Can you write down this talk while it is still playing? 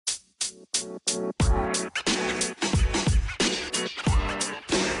Fisher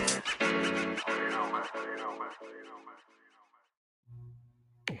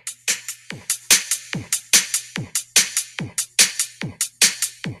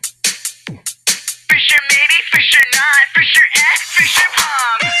maybe, Fisher not, Fisher X, Fisher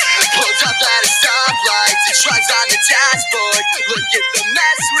Pong. Pulled up at a stoplight, the truck's on the dashboard. Look at the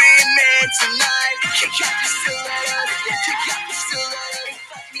mess we made tonight. Kick out the stilettos, kick out the stilettos.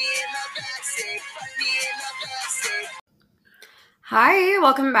 Fuck me in my backseat, fuck me in my backseat. Hi,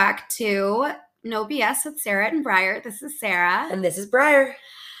 welcome back to No BS with Sarah and Bryer. This is Sarah. And this is Bryer.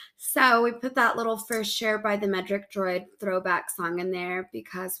 So we put that little First Share by the Metric Droid throwback song in there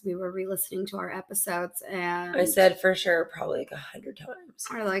because we were re-listening to our episodes, and I said for sure probably like 100 times.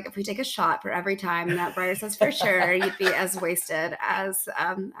 Or like if we take a shot for every time that Bryer says for sure, you'd be as wasted as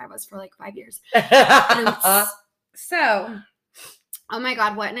I was for like 5 years. So, oh my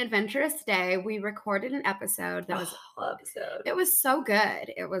God, what an adventurous day. We recorded an episode that was it was so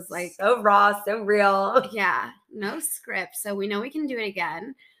good. It was like so raw, so real. Yeah, no script. So we know we can do it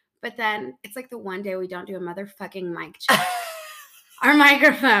again. But then it's like the one day we don't do a motherfucking mic check. Our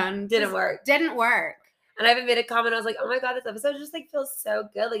microphone Didn't work. And I haven't made a comment. I was like, oh my God, this episode just like feels so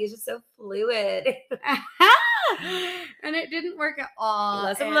good. Like it's just so fluid. And it didn't work at all.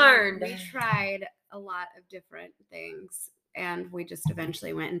 Lesson learned. We tried a lot of different things and we just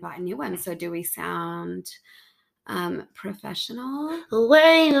eventually went and bought a new one. So do we sound professional?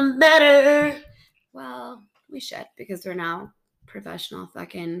 Way better. Well, we should because we're now professional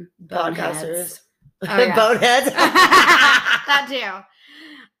fucking podcasters. Oh, yeah. Boneheads. That too.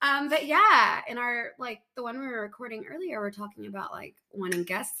 But yeah, in our like the one we were recording earlier, we're talking about like wanting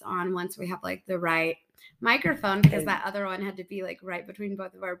guests on once we have like the right microphone because that other one had to be like right between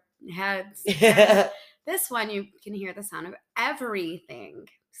both of our heads. Yeah. This one you can hear the sound of everything.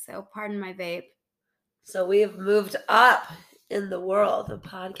 So pardon my vape. So we have moved up in the world of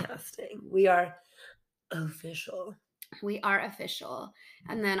podcasting. We are official. We are official.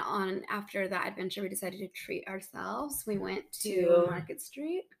 And then after that adventure, we decided to treat ourselves. We went to Market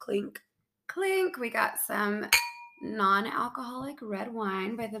Street. Clink. We got some non-alcoholic red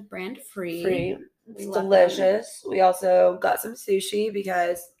wine by the brand Free. It's delicious. We also got some sushi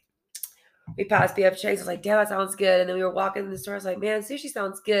because we passed BF Chase. I was like, damn, that sounds good. And then we were walking in the store. I was like, man, sushi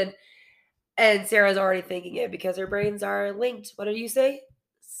sounds good. And Sarah's already thinking it because her brains are linked. What did you say?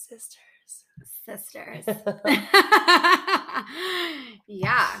 Sisters.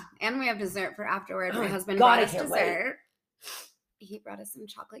 Yeah, and we have dessert for afterward. My husband God, brought us can't dessert. Wait. He brought us some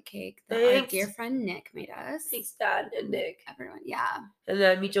chocolate cake that our dear friend Nick made us. Thanks, Dad and Nick. Everyone, yeah. And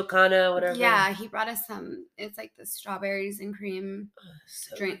then Michoacana, whatever. Yeah, he brought us some. It's like the strawberries and cream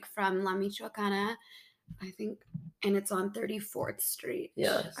drink from La Michoacana, I think, and it's on 34th Street.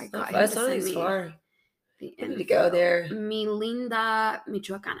 Yeah, I got him to send me far. the I need to go there. Mi linda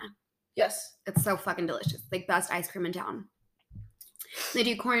Michoacana. Yes. It's so fucking delicious. Like best ice cream in town. They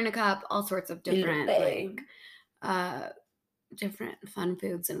do corn in a cup, all sorts of different different fun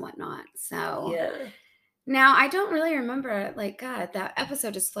foods and whatnot. So yeah. Now I don't really remember, like, God, that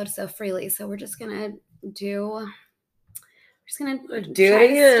episode just flowed so freely. So we're just gonna do it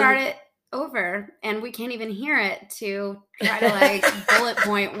again. Start it over, and we can't even hear it to try to like bullet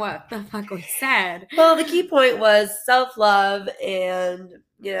point what the fuck we said. Well, the key point was self-love and,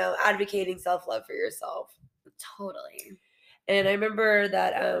 you know, advocating self-love for yourself. Totally. And I remember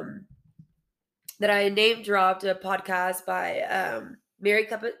that that I name dropped a podcast by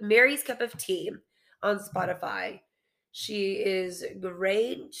Mary's Cup of Tea on Spotify. She is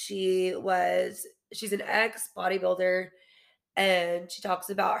great. She's an ex-bodybuilder. And she talks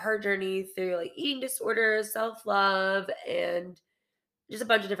about her journey through like eating disorders, self-love, and just a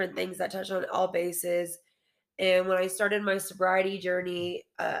bunch of different things that touch on all bases. And when I started my sobriety journey,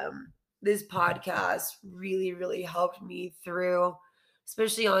 this podcast really, really helped me through,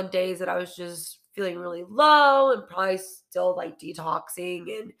 especially on days that I was just feeling really low and probably still like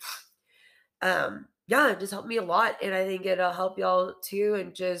detoxing. And it just helped me a lot. And I think it'll help y'all too.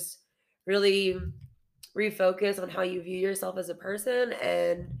 And just really refocus on how you view yourself as a person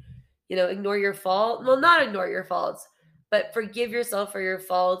and, you know, ignore your fault. Well, not ignore your faults, but forgive yourself for your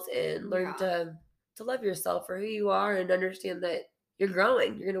faults and learn to love yourself for who you are and understand that you're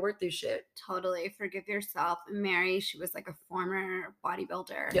growing. You're going to work through shit. Totally. Forgive yourself. Mary, she was like a former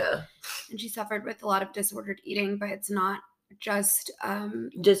bodybuilder. Yeah. And she suffered with a lot of disordered eating, but it's not just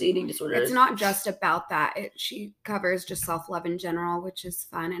eating disorders. It's not just about that. She covers just self-love in general, which is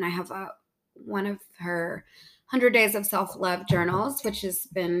fun. And I have one of her 100 Days of Self-Love journals, which has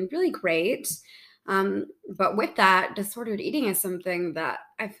been really great. But with that, disordered eating is something that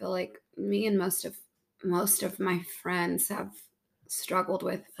I feel like me and most of my friends have struggled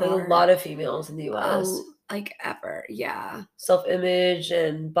with a for lot of females in the U.S. Like ever. Yeah. Self-image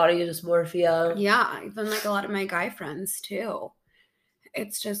and body dysmorphia. Yeah. Even like a lot of my guy friends too.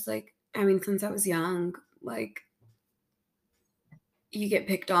 It's just like, I mean, since I was young, like you get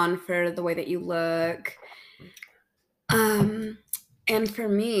picked on for the way that you look. And for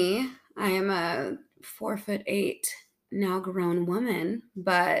me, I am a 4'8" now grown woman,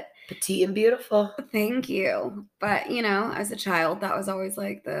 but Petite and beautiful. thank you. But as a child, that was always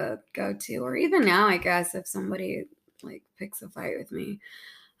like the go-to, or even now, I guess, if somebody like picks a fight with me,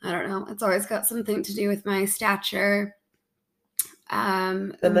 I don't know. It's always got something to do with my stature.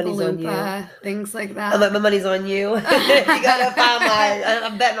 The money's on you. Things like that. I'm like, my money's on you. You gotta find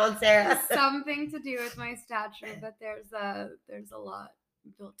I'm betting on Sarah. Something to do with my stature, but there's a lot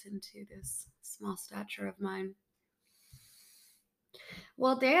built into this small stature of mine.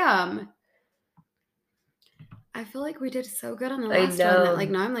 Well, damn. I feel like we did so good on the last one that like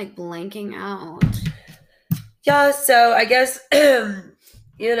now I'm like blanking out. Yeah, so I guess we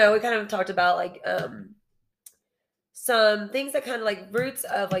kind of talked about like some things that kind of like roots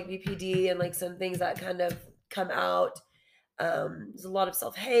of like BPD and like some things that kind of come out. There's a lot of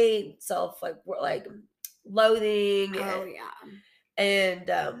self-hate, like loathing. Oh yeah.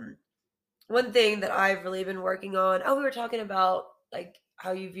 And one thing that I've really been working on. Oh, we were talking about like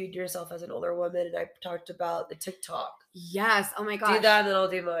how you viewed yourself as an older woman, and I talked about the TikTok. Yes. Oh my gosh. Do that, and then I'll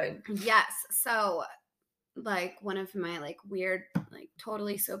do mine. Yes. So, like one of my like weird, like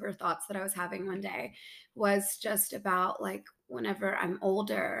totally sober thoughts that I was having one day was just about like whenever I'm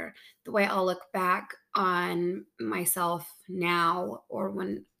older, the way I'll look back on myself now or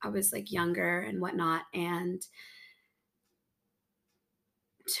when I was like younger and whatnot, and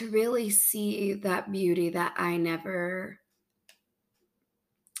to really see that beauty that I never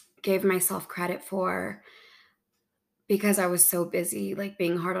gave myself credit for because I was so busy like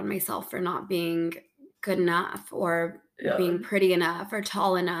being hard on myself for not being good enough or being pretty enough or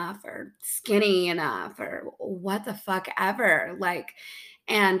tall enough or skinny enough or what the fuck ever. Like,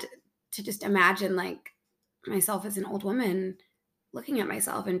 and to just imagine like myself as an old woman looking at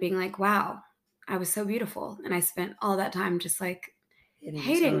myself and being like, wow, I was so beautiful. And I spent all that time just like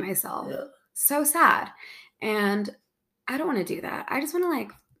hating myself. Yeah. So sad. And I don't want to do that. I just want to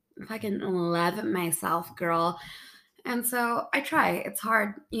like fucking love myself, girl. And so I try. It's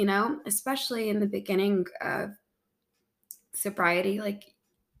hard, especially in the beginning of sobriety, like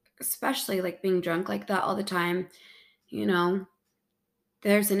especially like being drunk like that all the time,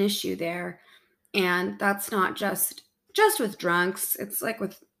 there's an issue there. And that's not just with drunks. It's like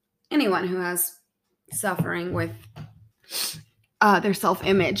with anyone who has suffering with their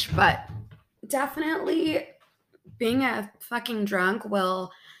self-image, but definitely being a fucking drunk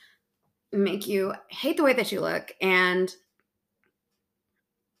will make you hate the way that you look and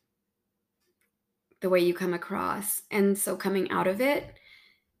the way you come across. And so coming out of it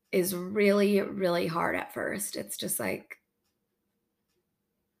is really, really hard at first. It's just like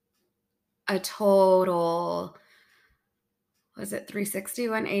a total, was it 360,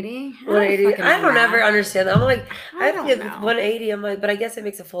 180? 180. I don't ever understand that. I'm like, I think it's 180. I'm like, but I guess it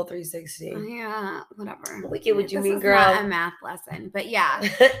makes a full 360. Yeah, whatever. We get what you mean, girl. This is not a math lesson, but yeah.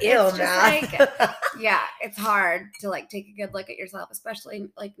 Ew, math. Like, yeah, it's hard to like take a good look at yourself, especially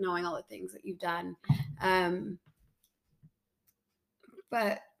like knowing all the things that you've done.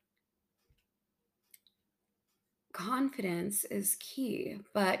 But confidence is key.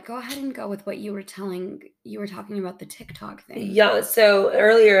 But go ahead and go with what you were talking about the TikTok thing. Yeah. So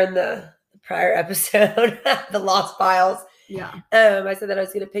earlier in the prior episode, the Lost Files. Yeah. I said that I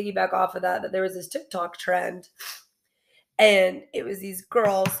was going to piggyback off of that there was this TikTok trend, and it was these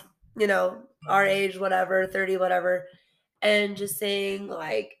girls, our age, whatever, 30, whatever, and just saying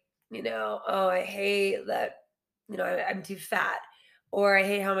like, oh, I hate that, I'm too fat, or I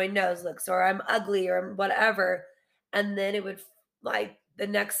hate how my nose looks, or I'm ugly, or whatever. And then it would like the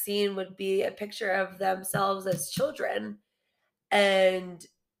next scene would be a picture of themselves as children. And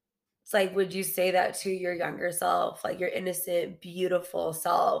it's like, would you say that to your younger self, like your innocent, beautiful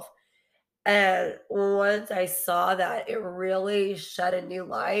self? And once I saw that, it really shed a new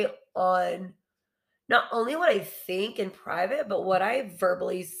light on not only what I think in private, but what I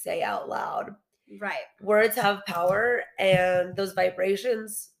verbally say out loud. Right. Words have power, and those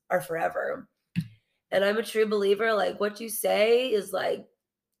vibrations are forever. And I'm a true believer, like what you say is like,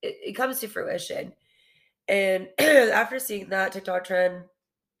 it comes to fruition. And after seeing that TikTok trend,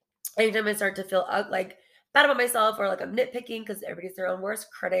 anytime I start to feel like bad about myself or like I'm nitpicking because everybody's their own worst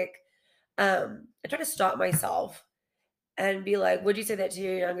critic, I try to stop myself and be like, would you say that to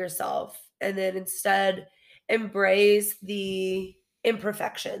your younger self? And then instead embrace the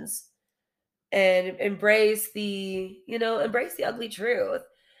imperfections and embrace embrace the ugly truth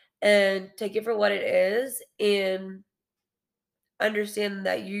and take it for what it is and understand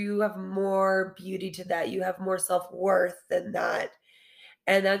that you have more beauty to that. You have more self-worth than that.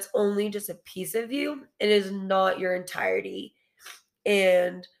 And that's only just a piece of you. It is not your entirety.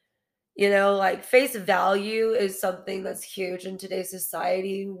 And like face value is something that's huge in today's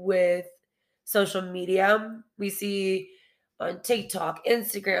society with social media. We see on TikTok,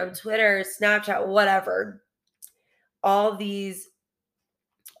 Instagram, Twitter, Snapchat, whatever, all these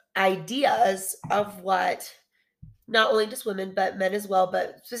ideas of what not only just women, but men as well,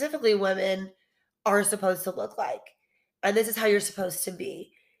 but specifically women are supposed to look like. And this is how you're supposed to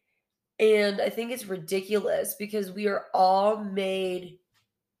be. And I think it's ridiculous because we are all made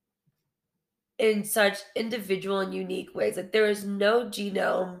in such individual and unique ways. Like there is no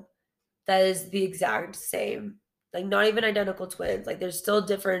genome that is the exact same. Like not even identical twins. Like there's still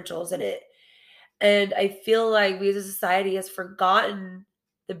differentials in it. And I feel like we as a society has forgotten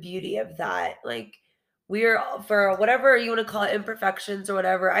the beauty of that. Like we are, for whatever you want to call it, imperfections or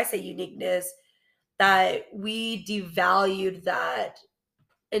whatever, I say uniqueness, that we devalued that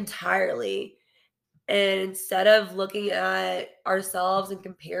entirely. And instead of looking at ourselves and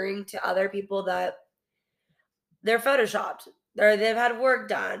comparing to other people that they're photoshopped or they've had work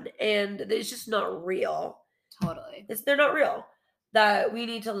done and it's just not real. Totally. They're not real. That we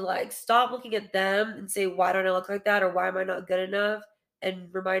need to like stop looking at them and say, why don't I look like that? Or why am I not good enough? And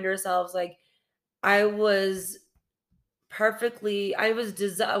remind ourselves like I was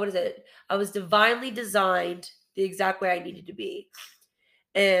divinely designed the exact way I needed to be.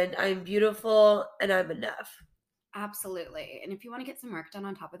 And I'm beautiful and I'm enough. Absolutely. And if you want to get some work done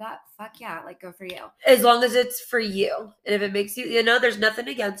on top of that, fuck yeah, like go for you. As long as it's for you. And if it makes you, there's nothing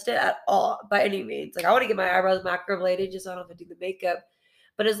against it at all by any means. Like I want to get my eyebrows macrobladed just so I don't have to do the makeup.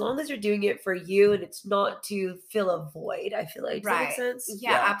 But as long as you're doing it for you and it's not to fill a void, I feel like. Does that make sense?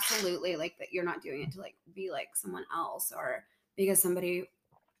 Yeah, absolutely. Like that you're not doing it to like be like someone else or because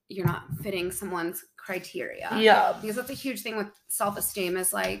you're not fitting someone's criteria. Yeah. Because that's a huge thing with self-esteem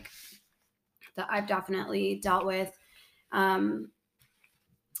is like that I've definitely dealt with kind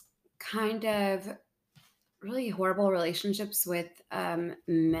of really horrible relationships with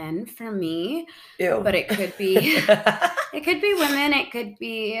men for me. Ew. But it could be it could be women, it could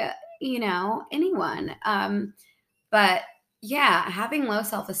be anyone. But yeah, having low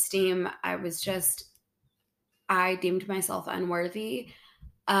self-esteem, I deemed myself unworthy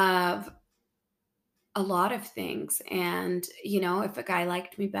of a lot of things. And if a guy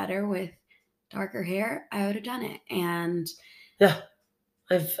liked me better with darker hair, I would have done it. And yeah,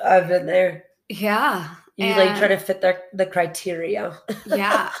 I've been there. Yeah. You like try to fit the criteria.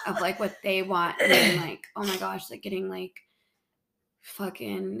 Yeah, of like what they want. And then like, oh my gosh, like getting like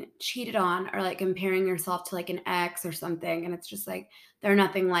fucking cheated on or like comparing yourself to like an ex or something. And it's just like, they're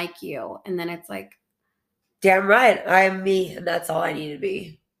nothing like you. And then it's like, damn right, I am me and that's all I need to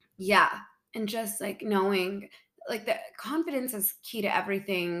be. Yeah. And just like knowing like the confidence is key to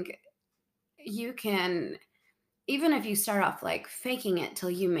everything. You can, even if you start off like faking it till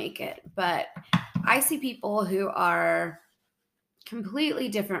you make it. But I see people who are completely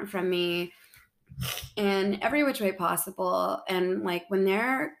different from me in every which way possible. And like when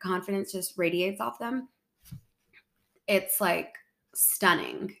their confidence just radiates off them, it's like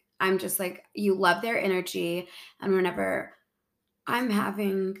stunning. I'm just like, you love their energy. And whenever I'm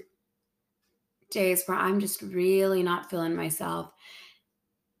having days where I'm just really not feeling myself,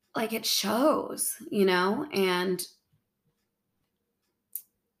 like it shows, and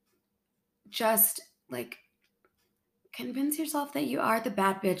just like convince yourself that you are the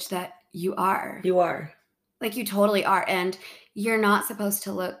bad bitch that you are. You are. Like you totally are. And you're not supposed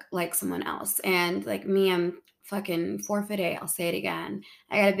to look like someone else. And like me, I'm fucking 4'8". I'll say it again.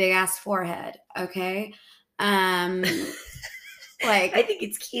 I got a big ass forehead. Okay. Like I think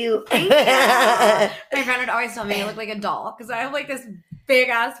it's cute. Thank you. My friend would always tell me I look like a doll because I have like this big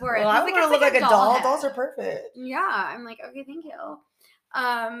ass forehead. Well, I want to look like a doll. Dolls are perfect. Yeah. I'm like, okay, thank you.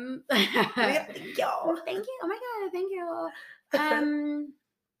 Thank you. Thank you. Oh my God, thank you.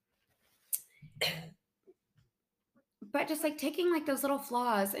 But just like taking like those little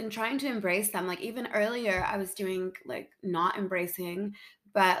flaws and trying to embrace them. Like even earlier I was doing like not embracing,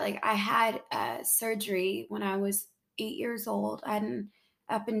 but like I had surgery when I was 8 years old. I had an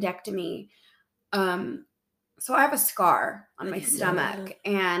appendectomy So I have a scar on my stomach,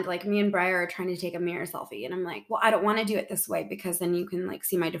 and like me and Bryer are trying to take a mirror selfie, and I'm like, well, I don't want to do it this way because then you can like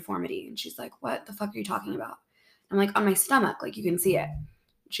see my deformity. And she's like, what the fuck are you talking about? I'm like, on my stomach, like you can see it.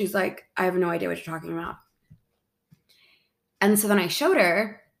 She's like, I have no idea what you're talking about. And so then I showed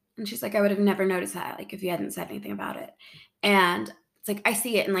her, and she's like, I would have never noticed that, like if you hadn't said anything about it. And it's like, I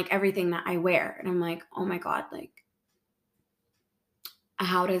see it in like everything that I wear. And I'm like, oh my God, like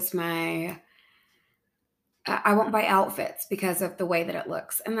how does I won't buy outfits because of the way that it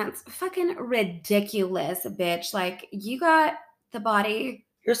looks. And that's fucking ridiculous, bitch. Like, you got the body.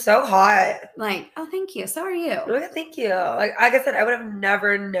 You're so hot. Like, oh, thank you. So are you. Okay, thank you. Like I said, I would have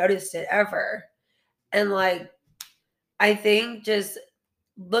never noticed it ever. And like, I think just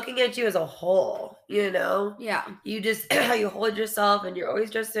looking at you as a whole, you know? Yeah. You just, how you hold yourself, and you're always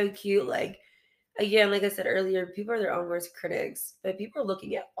just so cute. Like, again, like I said earlier, people are their own worst critics, but people are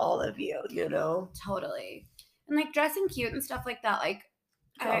looking at all of you, you know? Totally. And like dressing cute and stuff like that, like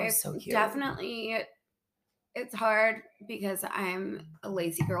So cute. Definitely, it's hard because I'm a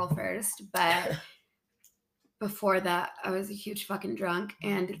lazy girl first, but before that I was a huge fucking drunk,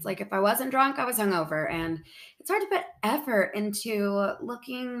 and it's like if I wasn't drunk, I was hungover, and it's hard to put effort into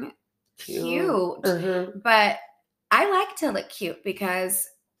looking cute. But I like to look cute because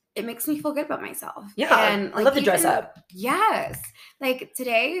it makes me feel good about myself. Yeah, and like, I love to dress up. Yes. Like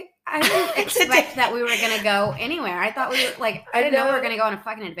today, I didn't expect that we were going to go anywhere. I thought we were like, I didn't know we were going to go on a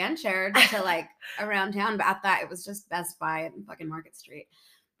fucking adventure to like around town, but I thought it was just Best Buy and fucking Market Street.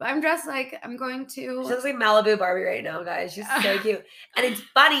 But I'm dressed like I'm going to. She looks like Malibu Barbie right now, guys. She's so cute. And it's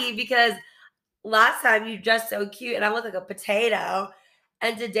funny because last time you dressed so cute and I look like a potato.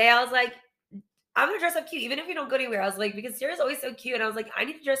 And today I was like, I'm going to dress up cute, even if we don't go anywhere. I was like, because Sarah's always so cute. And I was like, I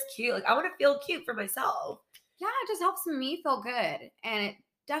need to dress cute. Like, I want to feel cute for myself. Yeah, it just helps me feel good. And it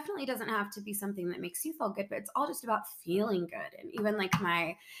definitely doesn't have to be something that makes you feel good, but it's all just about feeling good. And even like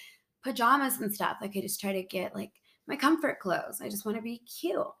my pajamas and stuff, like I just try to get like my comfort clothes. I just want to be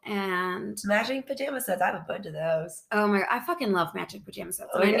cute. And matching pajama sets. I have a bunch of those. Oh my God, I fucking love matching pajama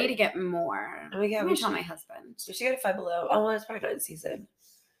sets. And I need to get more. Oh my God, I'm going to tell my husband. We should go to Five Below. Oh, well, it's probably not in season.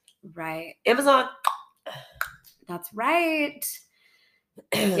 Right. Amazon. That's right.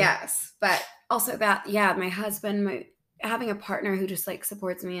 Yes. But also that, yeah, my husband, having a partner who just like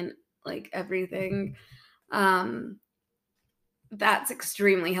supports me in like everything, that's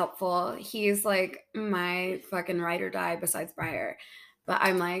extremely helpful. He's like my fucking ride or die besides Bryer. But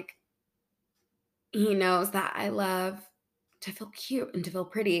I'm like, he knows that I love to feel cute and to feel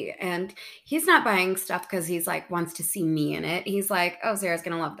pretty. And he's not buying stuff because he's like wants to see me in it. He's like, oh, Sarah's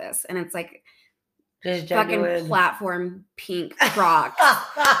gonna love this. And it's like just fucking genuine. Platform pink Crocs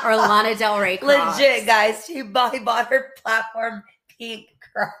or Lana Del Rey Crocs. Legit, guys. She bought her platform pink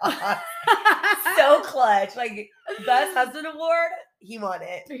Crocs. So clutch. Like, best husband award, he won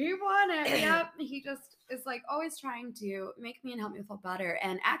it. He won it. Yep. He just is like always trying to make me and help me feel better.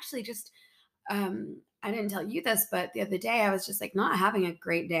 And actually just I didn't tell you this, but the other day I was just like not having a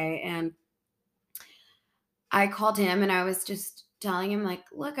great day. And I called him and I was just telling him like,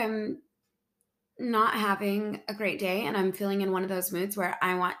 look, I'm not having a great day and I'm feeling in one of those moods where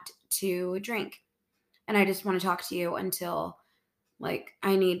I want to drink. And I just want to talk to you until like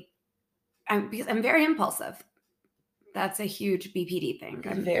because I'm very impulsive. That's a huge BPD thing.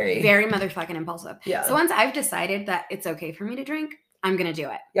 I'm very, very motherfucking impulsive. Yeah. So once I've decided that it's okay for me to drink, I'm going to do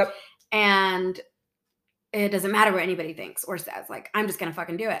it. Yep. And it doesn't matter what anybody thinks or says. Like, I'm just going to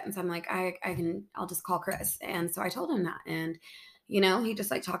fucking do it. And so I'm like, I'll just call Chris. And so I told him that. And, you know, he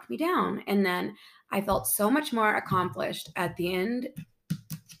just like talked me down. And then I felt so much more accomplished at the end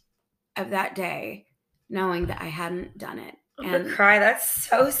of that day, knowing that I hadn't done it. I'm gonna cry. That's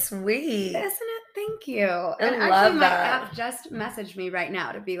so sweet. Isn't it? Thank you. And love that. My F just messaged me right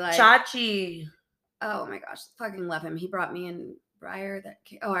now to be like, Chachi. Oh my gosh. Fucking love him. He brought me in Bryer.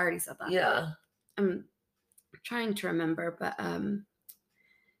 I already said that. Yeah. I'm trying to remember, but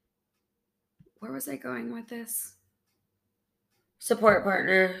where was I going with this?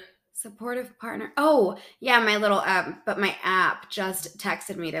 Supportive partner. Oh, yeah, my little app, but my app just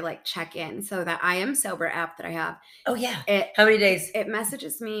texted me to like check in. So that I Am Sober app that I have. Oh yeah. How many days? It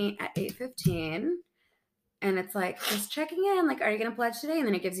messages me at 8:15 and it's like, just checking in. Like, are you going to pledge today? And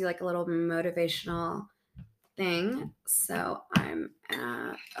then it gives you like a little motivational thing. So I'm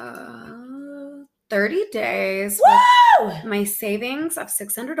at 30 days. Woo! My savings of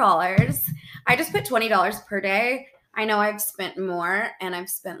 $600. I just put $20 per day. I know I've spent more and I've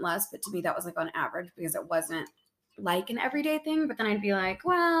spent less, but to me that was like on average because it wasn't like an everyday thing. But then I'd be like,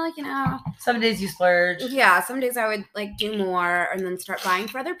 well, you know. Some days you splurge. Yeah, some days I would like do more and then start buying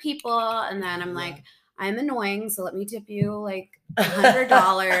for other people. And then I'm like, I'm annoying, so let me tip you like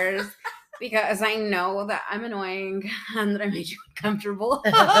 $100 because I know that I'm annoying and that I made you uncomfortable.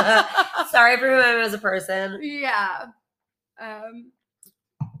 Sorry for who I am as a person. Yeah.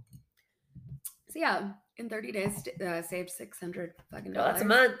 So yeah, in 30 days, saved $600 fucking Oh, that's a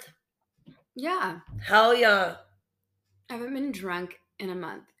month. Yeah. Hell yeah. I haven't been drunk in a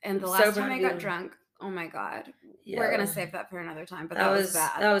month. And the I'm last so time proud I of got you. drunk, oh my God. Yeah. We're going to save that for another time, but that was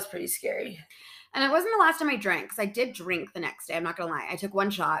bad. That was pretty scary. And it wasn't the last time I drank, because I did drink the next day. I'm not going to lie. I took one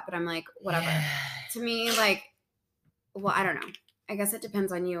shot, but I'm like, whatever. Yeah. To me, like, well, I don't know. I guess it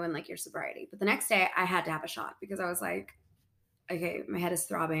depends on you and like your sobriety. But the next day I had to have a shot because I was like, okay, my head is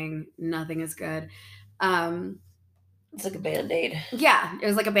throbbing. Nothing is good. It's like a Band-Aid. Yeah, it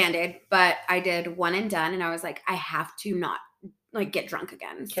was like a Band-Aid, but I did one and done, and I was like, I have to not like get drunk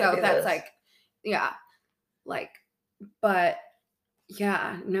again. Can't so do that's this. like, yeah, like, but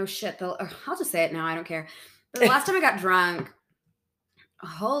yeah, no shit. I'll just say it now. I don't care. But the last time I got drunk,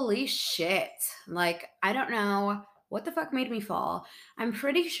 holy shit. Like, I don't know what the fuck made me fall. I'm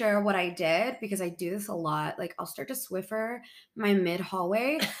pretty sure what I did, because I do this a lot, like I'll start to Swiffer my mid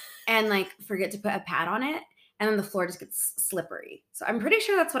hallway and like forget to put a pad on it. And then the floor just gets slippery. So I'm pretty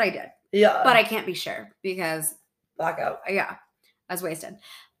sure that's what I did. Yeah. But I can't be sure because blackout. Yeah, I was wasted.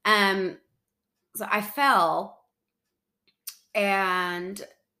 So I fell and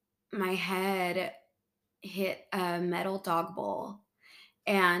my head hit a metal dog bowl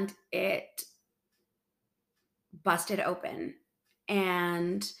and it busted open.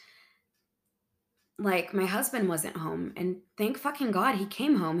 And like my husband wasn't home, and thank fucking God he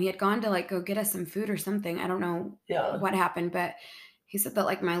came home. He had gone to like go get us some food or something. I don't know what happened, but he said that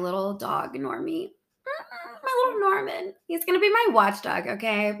like my little dog Normie, my little Norman, he's gonna be my watchdog.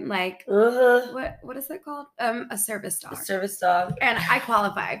 Okay, like what is that called? A service dog. A service dog. And I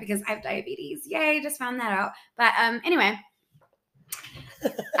qualify because I have diabetes. Yay! Just found that out. But anyway.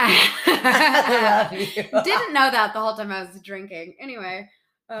 I love you. Didn't know that the whole time I was drinking. Anyway,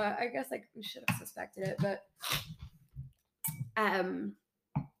 I guess I should have suspected it, but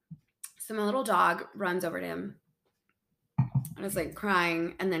so my little dog runs over to him. I was like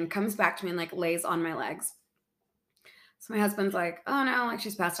crying, and then comes back to me and like lays on my legs. So my husband's like, "Oh no, like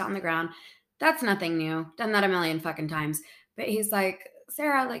she's passed out on the ground." That's nothing new. Done that a million fucking times. But he's like,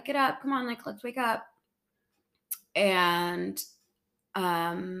 "Sarah, like get up, come on, like let's wake up." And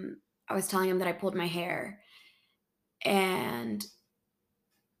I was telling him that I pulled my hair, and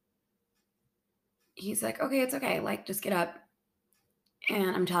he's like, "Okay, it's okay. Like, just get up."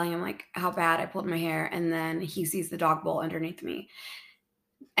 And I'm telling him like how bad I pulled my hair, and then he sees the dog bowl underneath me,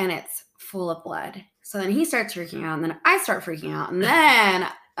 and it's full of blood. So then he starts freaking out, and then I start freaking out, and then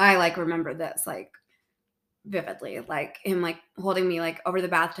I like remember this like vividly, like him like holding me like over the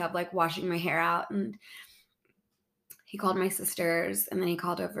bathtub, like washing my hair out, and he called my sisters, and then he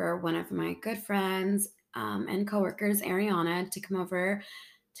called over one of my good friends and coworkers, Ariana, to come over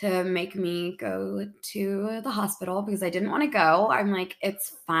to make me go to the hospital because I didn't want to go. I'm like,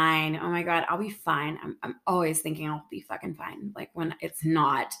 it's fine. Oh my God, I'll be fine. I'm always thinking I'll be fucking fine. Like when it's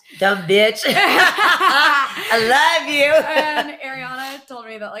not. Dumb bitch. I love you. And Ariana told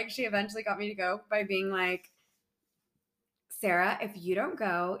me that like she eventually got me to go by being like, "Sarah, if you don't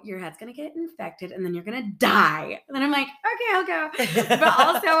go, your head's going to get infected and then you're going to die." And then I'm like, okay, I'll go. But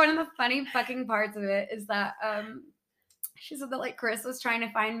also one of the funny fucking parts of it is that she said that like Chris was trying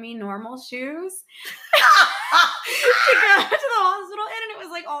to find me normal shoes to go to the hospital in, and it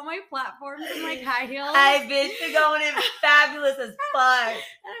was like all my platforms and like high heels. I've been going in fabulous as fuck.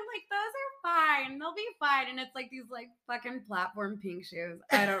 And I'm like, those are fine. They'll be fine. And it's like these like fucking platform pink shoes.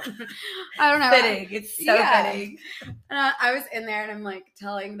 I don't know. Fitting. It's so fitting. And I was in there and I'm like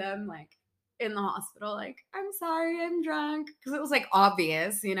telling them like in the hospital, like, "I'm sorry, I'm drunk." Because it was like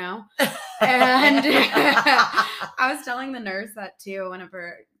obvious, you know? And I was telling the nurse that too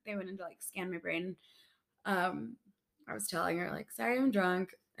whenever they went in to like scan my brain. I was telling her like, "Sorry, I'm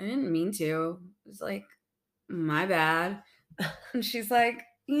drunk. I didn't mean to. It was like, my bad." And she's like,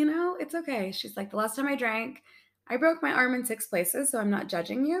 "You know, it's okay." She's like, "The last time I drank, I broke my arm in 6 places, so I'm not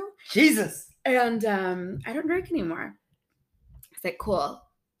judging you." Jesus. And I don't drink anymore. It's like, cool.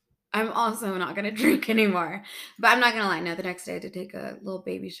 I'm also not going to drink anymore. But I'm not going to lie. No, the next day I did take a little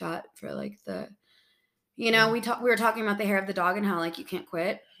baby shot for like the, you know, we were talking about the hair of the dog and how like you can't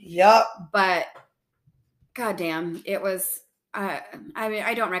quit. Yup. But goddamn, it was, I mean,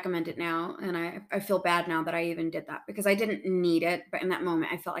 I don't recommend it now. And I feel bad now that I even did that because I didn't need it. But in that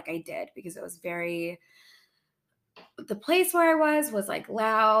moment, I felt like I did because it was the place where I was like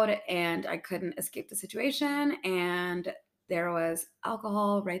loud and I couldn't escape the situation. And there was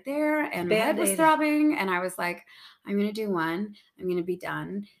alcohol right there and my head was throbbing. And I was like, I'm going to do one. I'm going to be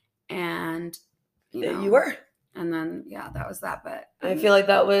done. And, you were. And then, yeah, that was that. But I feel like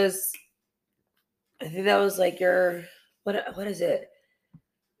I think that was like your, what is it?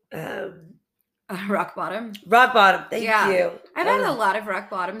 Rock bottom. Rock bottom. Thank you. I've had a lot of rock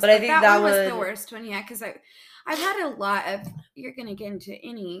bottoms, but I think that one was the worst one. Yeah, because I've had a lot of. You're gonna get into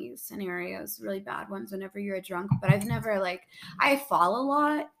any scenarios, really bad ones, whenever you're a drunk. But I've never I fall a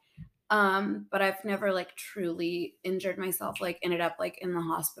lot, but I've never truly injured myself. Ended up in the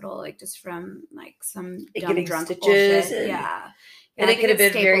hospital, just from some dumb drunk stitches bullshit. Yeah, and it could have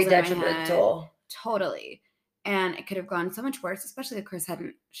been very detrimental. Totally. And it could have gone so much worse, especially if Chris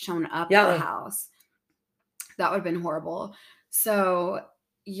hadn't shown up at the house. That would have been horrible. So,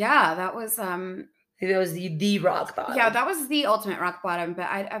 yeah, that was I think that was the rock bottom. Yeah, that was the ultimate rock bottom.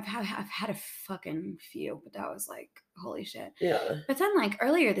 But I've had a fucking few, but that was holy shit. Yeah. But then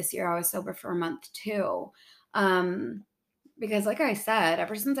earlier this year, I was sober for a month too, because like I said,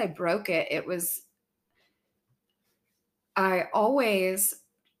 ever since I broke it, I always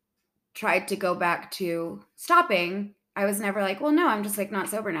tried to go back to stopping. I was never well, no, I'm just not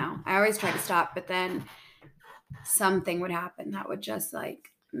sober now. I always try to stop, but then something would happen that would just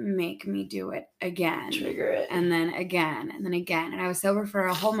make me do it again. Trigger it. And then again, and then again. And I was sober for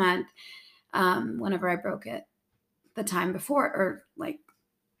a whole month whenever I broke it the time before, or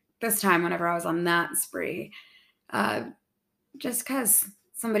this time whenever I was on that spree. Just because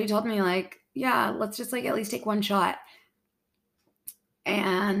somebody told me yeah, let's just at least take one shot.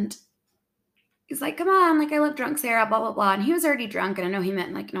 And he's like, come on, I love drunk Sarah, blah, blah, blah. And he was already drunk, and I know he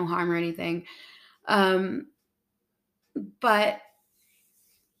meant no harm or anything. But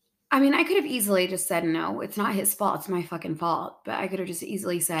I mean, I could have easily just said, no, it's not his fault. It's my fucking fault. But I could have just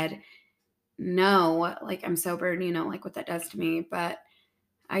easily said, no, I'm sober and what that does to me. But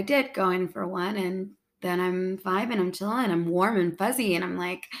I did go in for one, and then I'm vibing, I'm chilling, I'm warm and fuzzy. And I'm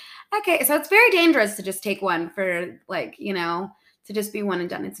okay, so it's very dangerous to just take one for to just be one and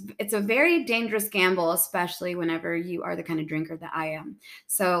done. It's a very dangerous gamble, especially whenever you are the kind of drinker that I am.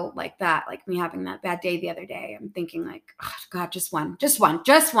 So me having that bad day the other day, I'm thinking oh God, just one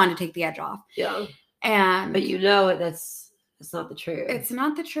to take the edge off. Yeah. But that's not the truth. It's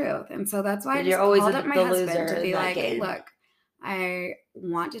not the truth. And so that's why I just called up my husband to be look, I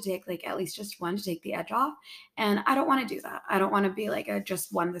want to take at least just one to take the edge off. And I don't want to do that. I don't want to be a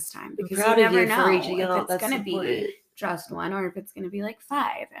just one this time, because you never know if it's going to be just one or if it's going to be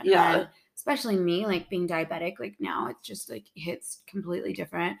 5. And then, especially me, being diabetic, now it's just hits completely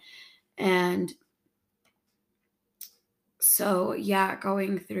different. And so, yeah,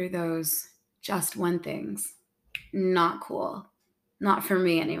 going through those just one things, not cool. Not for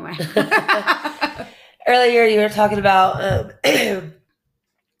me anyway. Earlier you were talking about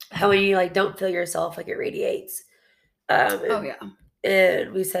how when you don't feel yourself, it radiates. Oh yeah.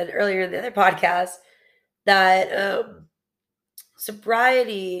 And we said earlier in the other podcast that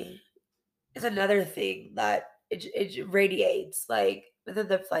sobriety is another thing that it radiates. Within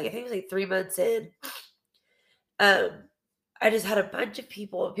the I think it was 3 months in, I just had a bunch of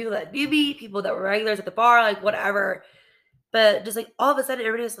people that knew me, people that were regulars at the bar, whatever. But just all of a sudden,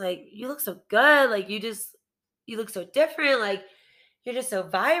 everybody was you look so good. You look so different. You're just so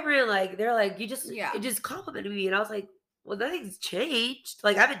vibrant. They're it just complimented me. And I was well, nothing's changed.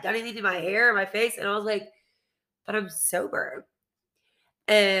 I haven't done anything to my hair or my face. And I was but I'm sober.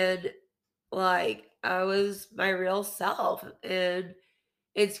 And I was my real self. And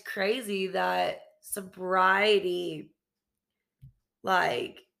it's crazy that sobriety,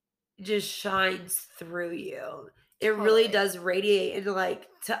 just shines through you. It really does radiate into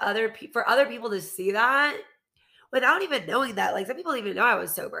to other people, for other people to see that without even knowing that. Some people even know I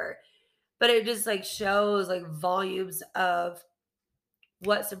was sober, but it just shows volumes of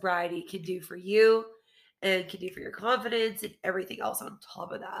what sobriety can do for you and can do for your confidence and everything else on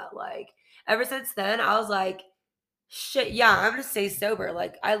top of that. Ever since then, I was shit, yeah, I'm gonna stay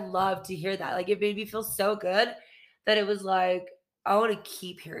sober. I love to hear that. It made me feel so good that it was I want to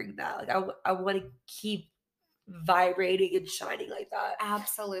keep hearing that. I want to keep vibrating and shining like that.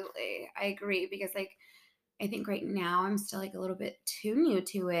 Absolutely. I agree, because I think right now I'm still a little bit too new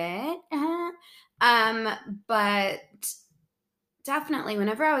to it. But definitely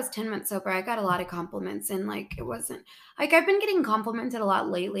whenever I was 10 months sober, I got a lot of compliments, and it wasn't I've been getting complimented a lot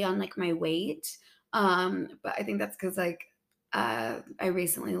lately on my weight. But I think that's because I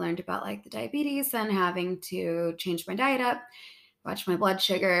recently learned about the diabetes and having to change my diet up, watch my blood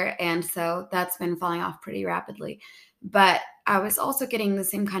sugar. And so that's been falling off pretty rapidly. But I was also getting the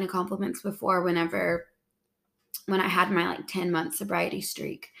same kind of compliments before whenever when I had my like 10-month sobriety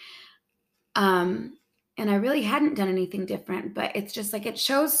streak. And I really hadn't done anything different, but it's just like, it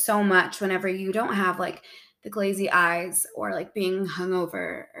shows so much whenever you don't have like the glazy eyes or like being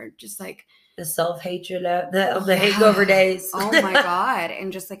hungover or just like the self-hatred of the hangover days. Oh my God.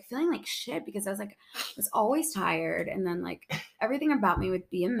 And just like feeling like shit because I was always tired. And then like everything about me would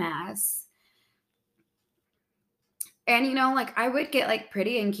be a mess. And, you know, like I would get like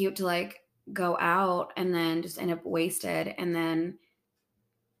pretty and cute to like go out and then just end up wasted. And then,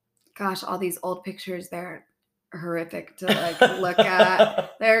 gosh, all these old pictures, they're horrific to like look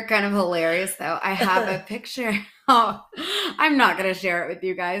at. They're kind of hilarious though. I have a picture. Oh, I'm not going to share it with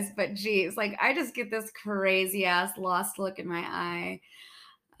you guys, but geez, like I just get this crazy ass lost look in my eye.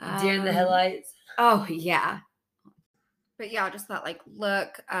 Deer in the headlights. Oh yeah. But yeah, just that like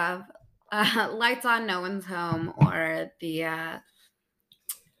look of lights on, no one's home, or the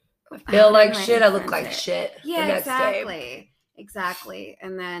feel like shit, I look like shit. Yeah, exactly.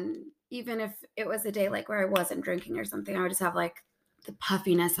 And then even if it was a day like where I wasn't drinking or something, I would just have like the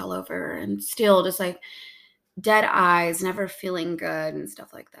puffiness all over and still just like dead eyes, never feeling good and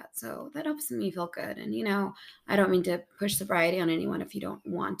stuff like that. So that helps me feel good. And, you know, I don't mean to push sobriety on anyone if you don't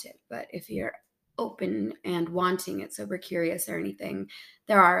want it, but if you're open and wanting it, sober curious or anything,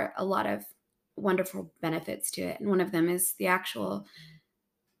 there are a lot of wonderful benefits to it. And one of them is the actual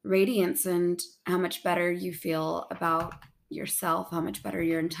radiance and how much better you feel about yourself, how much better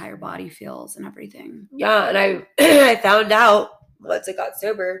your entire body feels and everything. Yeah, and I found out once I got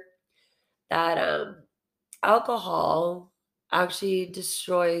sober that alcohol actually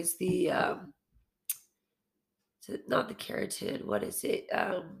destroys the not the keratin, what is it?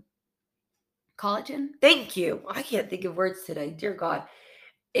 Collagen? Thank you. I can't think of words today. Dear God.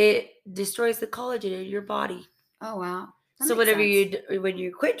 It destroys the collagen in your body. Oh wow. So when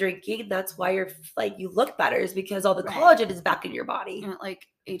you quit drinking, that's why you're like you look better, is because all the collagen is back in your body. And it like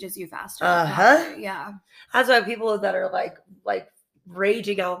ages you faster. Yeah. That's why people that are like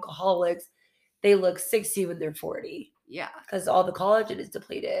raging alcoholics, they look 60 when they're 40. Yeah. Because all the collagen is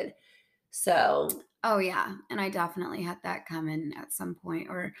depleted. So. Oh yeah. And I definitely had that come in at some point,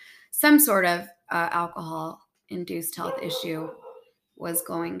 or some sort of alcohol induced health issue was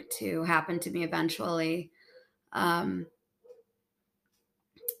going to happen to me eventually.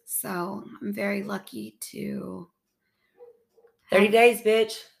 So I'm very lucky to 30 days,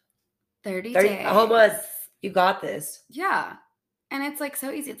 bitch. 30 days. Almost. You got this. Yeah. And it's like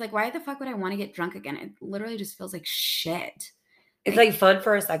so easy. It's like, why the fuck would I want to get drunk again? It literally just feels like shit. It's like fun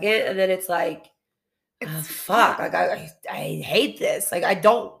for a second, and then it's like, fuck. Like I hate this. Like I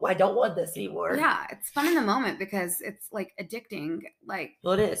don't want this anymore. Yeah, it's fun in the moment because it's like addicting. Like,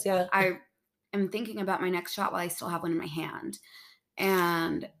 well, it is. Yeah. I am thinking about my next shot while I still have one in my hand,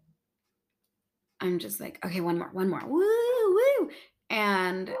 and I'm just like, okay, one more, woo,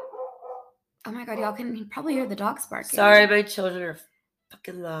 and oh my God, y'all can probably hear the dogs barking. Sorry, my children are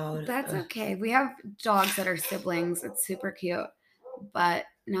fucking loud. That's okay. We have dogs that are siblings. It's super cute. But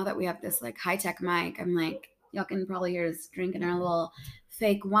now that we have this like high-tech mic, I'm like, y'all can probably hear us drinking our little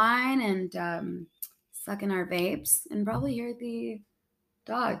fake wine and sucking our vapes, and probably hear the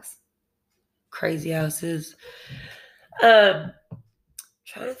dogs. Crazy houses.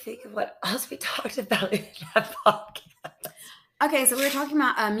 Trying to think of what else we talked about in that podcast. Okay, so we were talking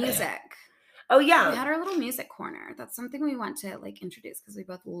about music. Oh yeah, we had our little music corner. That's something we want to like introduce because we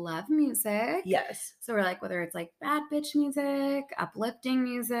both love music. Yes. So we're like, whether it's like bad bitch music, uplifting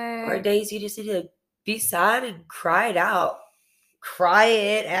music, or days you just need to be sad and cry it out. Cry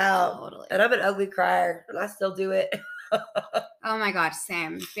it out. Totally. And I'm an ugly crier, and I still do it. Oh my gosh,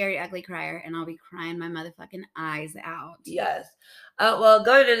 same. Very ugly crier, and I'll be crying my motherfucking eyes out. Yes. Well,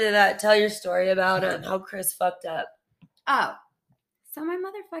 going into that, tell your story about how Chris fucked up. Oh, so my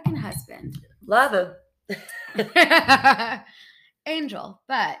motherfucking husband. Love him. Angel,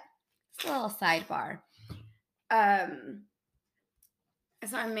 but it's a little sidebar.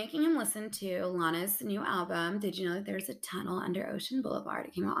 So I'm making him listen to Lana's new album. Did you know that there's a tunnel under Ocean Boulevard?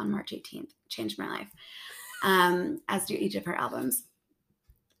 It came out on March 18th. Changed my life. As do each of her albums.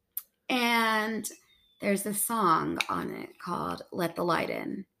 And there's a song on it called Let the Light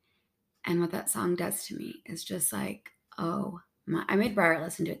In. And what that song does to me is just like, oh my, I made Bryer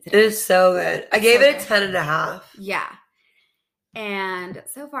listen to it today. It is so good. I gave it a 10.5. Yeah. And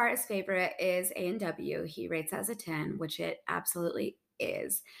so far his favorite is A&W. He rates it as a 10, which it absolutely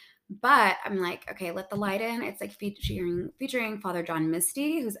is. But I'm like, okay, Let the Light In. It's like featuring Father John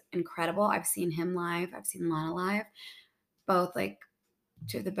Misty, who's incredible. I've seen him live. I've seen Lana live. Both like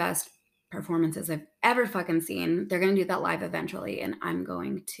two of the best performances I've ever fucking seen. They're going to do that live eventually, and I'm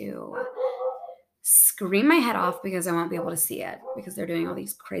going to scream my head off because I won't be able to see it because they're doing all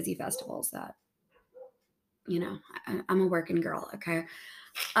these crazy festivals that, I'm a working girl. Okay.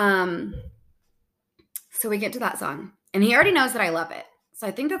 So we get to that song and he already knows that I love it. So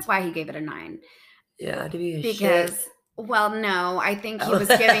I think that's why he gave it a 9. Yeah, to be a because, shit. Well, no, I think he was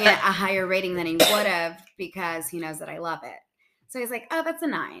giving it a higher rating than he would have because he knows that I love it. So he's like, oh, that's a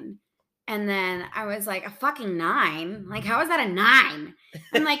 9. And then I was like, a fucking 9? Like, how is that a 9?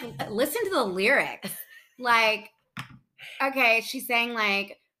 I'm like, listen to the lyrics. Like, okay, she's saying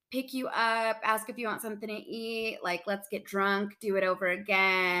like, pick you up, ask if you want something to eat, like, let's get drunk, do it over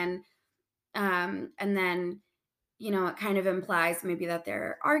again. And then, it kind of implies maybe that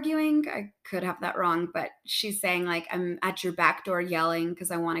they're arguing. I could have that wrong, but she's saying like, I'm at your back door yelling because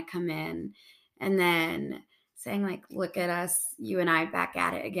I want to come in. And then saying like, look at us, you and I back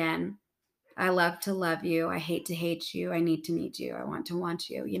at it again. I love to love you. I hate to hate you. I need to meet you. I want to want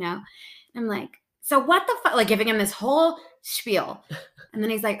you, I'm like, so what the fuck? Like giving him this whole spiel. And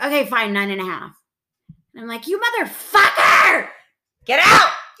then he's like, okay, fine, 9.5. And I'm like, you motherfucker! Get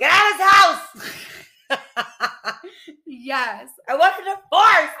out! Get out of his house! Yes. I want a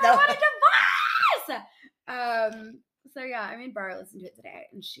divorce! I want a divorce! So yeah, I made Bryer listen to it today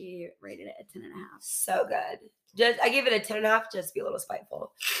and she rated it a 10.5. So good. I gave it a 10.5 just to be a little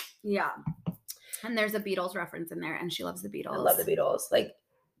spiteful. Yeah. And there's a Beatles reference in there and she loves the Beatles. I love the Beatles. Like,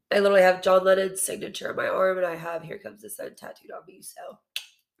 I literally have John Lennon's signature on my arm and I have Here Comes the Sun tattooed on me,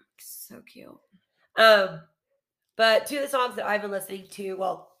 so cute. But two of the songs that I've been listening to,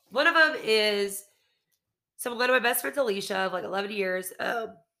 well, one of them is one of my best friends, Alicia, of like 11 years.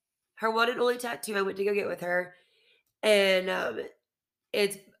 Her one and only tattoo I went to go get with her. And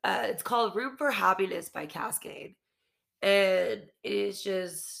it's called Room for Happiness by Cascade. And it is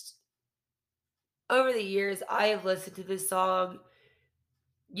just, over the years, I have listened to this song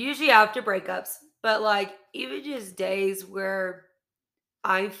usually after breakups, but like even just days where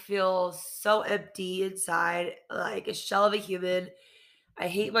I feel so empty inside, like a shell of a human. I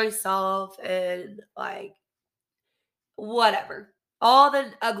hate myself and like whatever. All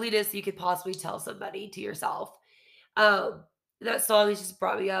the ugliness you could possibly tell somebody to yourself. That song has just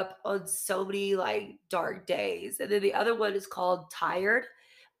brought me up on so many like dark days. And then the other one is called Tired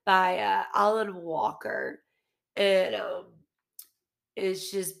by Alan Walker. And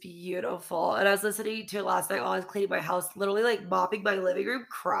it's just beautiful. And I was listening to it last night while I was cleaning my house, literally like mopping my living room,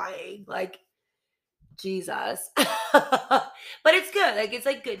 crying. Like, Jesus. But it's good. Like, it's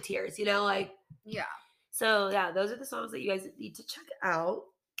like good tears, like. Yeah. So, yeah, those are the songs that you guys need to check out.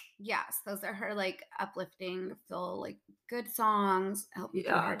 Yes, those are her like uplifting, feel like good songs, help you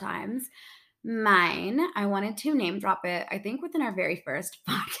through hard times. Mine, I wanted to name drop it, I think within our very first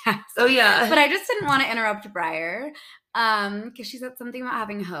podcast. Oh, yeah. But I just didn't want to interrupt Bryer because she said something about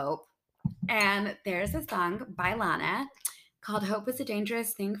having hope. And there's a song by Lana called Hope is a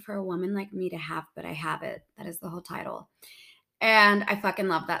Dangerous Thing for a Woman Like Me to Have, But I Have It. That is the whole title. And I fucking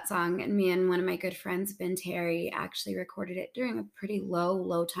love that song. And me and one of my good friends, Ben Terry, actually recorded it during a pretty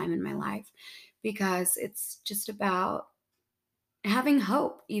low time in my life because it's just about having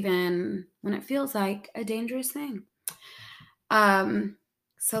hope, even when it feels like a dangerous thing.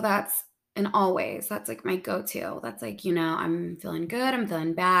 So that's that's like my go-to. That's like, I'm feeling good, I'm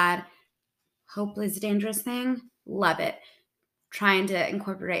feeling bad. Hope is a dangerous thing. Love it. Trying to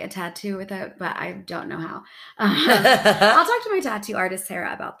incorporate a tattoo with it, but I don't know how. I'll talk to my tattoo artist,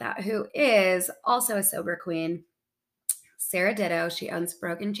 Sarah, about that, who is also a sober queen. Sarah Ditto. She owns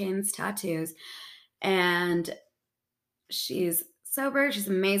Broken Chains Tattoos, and she's sober. She's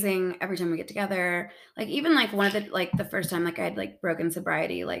amazing. Every time we get together, like even like one of the first time, like I had like broken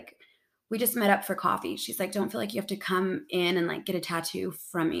sobriety, like we just met up for coffee. She's like, don't feel like you have to come in and like get a tattoo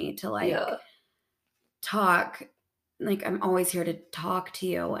from me to like talk. Like, I'm always here to talk to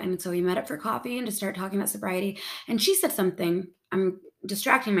you. And so we met up for coffee and to start talking about sobriety. And she said something. I'm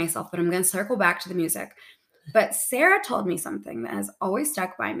distracting myself, but I'm going to circle back to the music. But Sarah told me something that has always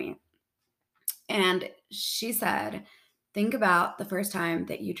stuck by me. And she said, think about the first time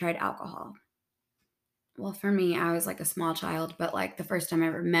that you tried alcohol. Well, for me, I was like a small child, but like the first time I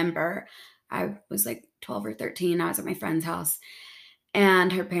remember, I was like 12 or 13. I was at my friend's house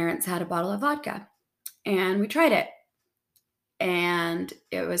and her parents had a bottle of vodka and we tried it. And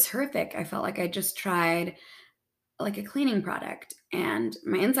it was horrific. I felt like I just tried like a cleaning product and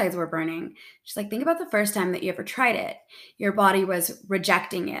my insides were burning. She's like, think about the first time that you ever tried it. Your body was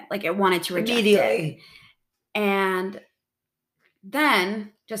rejecting it. Like it wanted to reject it. And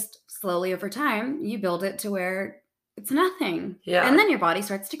then just slowly over time, you build it to where it's nothing. Yeah. And then your body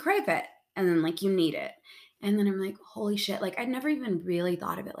starts to crave it. And then like you need it. And then I'm like, holy shit. Like, I'd never even really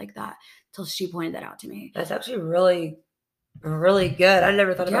thought of it like that till she pointed that out to me. That's actually really, really good. I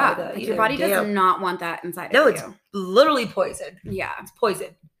never thought about it like that. Like your body does not want that inside of you. No, it's literally poison. Yeah. It's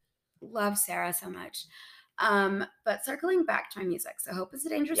poison. Love Sara so much. But circling back to my music. So Hope is a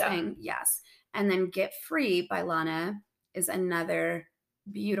Dangerous Thing. Yes. And then Get Free by Lana is another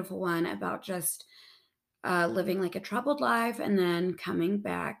beautiful one about just living like a troubled life and then coming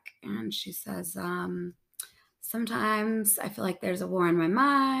back. And she says, sometimes I feel like there's a war in my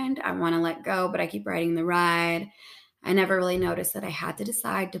mind. I want to let go, but I keep riding the ride. I never really noticed that I had to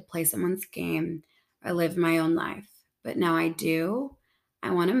decide to play someone's game or live my own life. But now I do.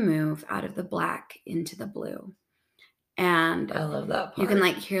 I want to move out of the black into the blue. And I love that part. You can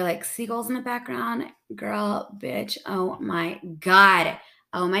like hear like seagulls in the background. Girl, bitch. Oh my God.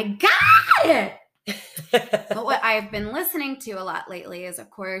 Oh my God. But what I've been listening to a lot lately is, of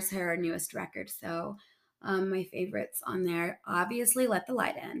course, her newest record. So my favorites on there, obviously, Let the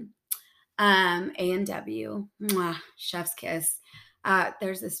Light In. A&W, mwah, chef's kiss.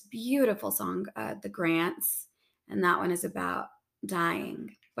 There's this beautiful song, The Grants, and that one is about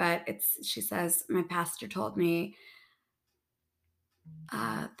dying. But she says, my pastor told me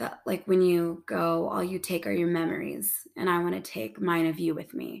that like when you go, all you take are your memories, and I want to take mine of you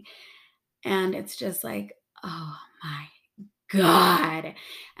with me. And it's just like, oh my God.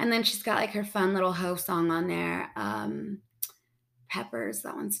 And then she's got like her fun little Ho song on there. Peppers,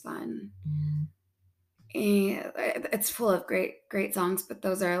 that one's fun. And it's full of great songs, but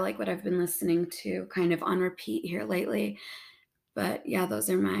those are like what I've been listening to kind of on repeat here lately. But yeah, those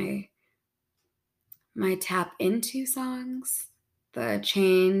are my tap into songs. The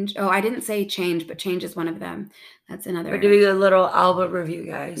Change. Oh, I didn't say Change, but Change is one of them. That's another. We're doing a little album review,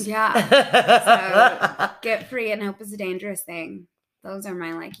 guys. Yeah. So Get Free and Hope is a Dangerous Thing. Those are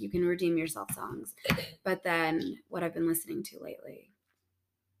my like you can redeem yourself songs. But then what I've been listening to lately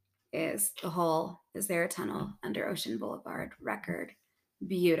is the whole Is There a Tunnel Under Ocean Boulevard record.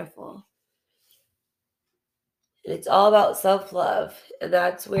 Beautiful. It's all about self-love, and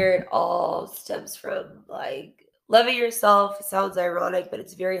that's where it all stems from. Like, loving yourself sounds ironic, but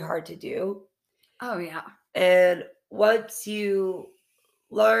it's very hard to do. Oh, yeah. And once you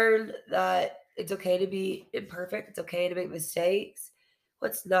learn that it's okay to be imperfect, it's okay to make mistakes,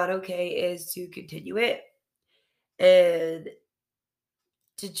 what's not okay is to continue it and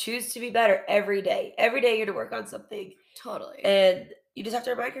to choose to be better every day. Every day you're to work on something. Totally. And you just have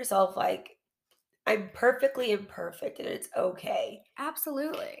to remind yourself, like, I'm perfectly imperfect and it's okay.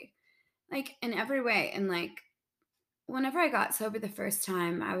 Absolutely. Like in every way. And like whenever I got sober the first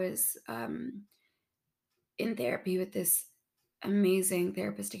time, I was in therapy with this amazing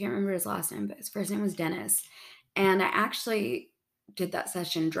therapist. I can't remember his last name, but his first name was Dennis. And I actually did that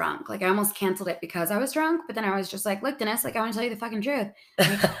session drunk. Like I almost canceled it because I was drunk, but then I was just like, look, Dennis, like I want to tell you the fucking truth.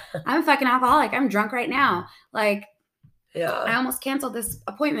 Like, I'm a fucking alcoholic. I'm drunk right now. Like, yeah, I almost canceled this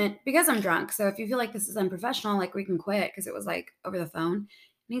appointment because I'm drunk. So if you feel like this is unprofessional, like we can quit, because it was like over the phone. And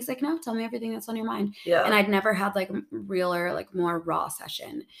he's like, no, tell me everything that's on your mind. Yeah. And I'd never had like a realer, like more raw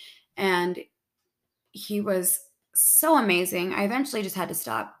session. And he was so amazing. I eventually just had to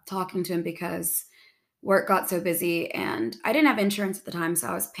stop talking to him because work got so busy and I didn't have insurance at the time. So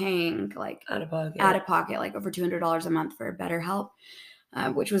I was paying like out of pocket, like over $200 a month for BetterHelp,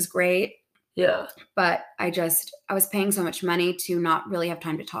 which was great. Yeah. But I was paying so much money to not really have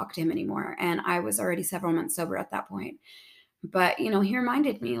time to talk to him anymore. And I was already several months sober at that point. But, you know, he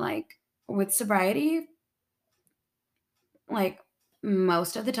reminded me, like, with sobriety, like,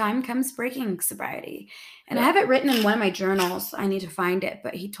 most of the time comes breaking sobriety. And I have it written in one of my journals. I need to find it.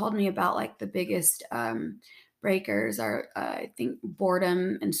 But he told me about, like, the biggest breakers are, I think,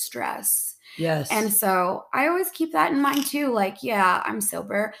 boredom and stress. Yes. And so I always keep that in mind, too. Like, yeah, I'm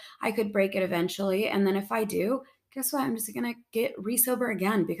sober. I could break it eventually. And then if I do, guess what? I'm just going to get re-sober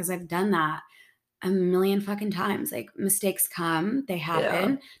again because I've done that a million fucking times. Like mistakes come, they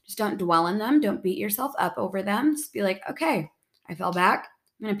happen. Yeah. Just don't dwell on them. Don't beat yourself up over them. Just be like, okay, I fell back.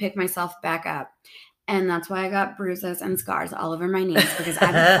 I'm going to pick myself back up. And that's why I got bruises and scars all over my knees because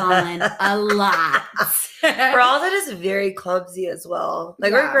I've fallen a lot. We're all just very clumsy as well.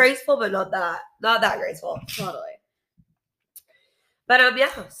 Like we're graceful, but not that graceful. Totally. But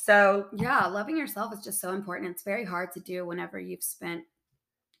yeah, so. Yeah, loving yourself is just so important. It's very hard to do whenever you've spent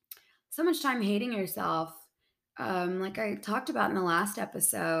so much time hating yourself. Like I talked about in the last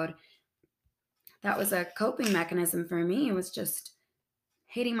episode, that was a coping mechanism for me. It was just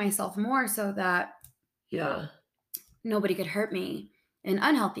hating myself more so that nobody could hurt me. An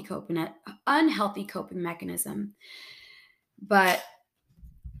unhealthy coping mechanism. But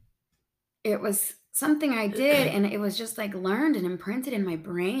it was something I did, and it was just like learned and imprinted in my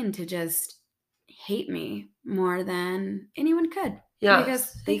brain to just hate me more than anyone could. Yeah.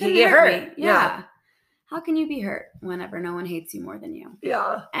 Because So they you can couldn't get hurt. me. Yeah. How can you be hurt whenever no one hates you more than you?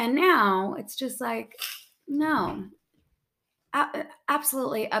 Yeah. And now it's just like, no,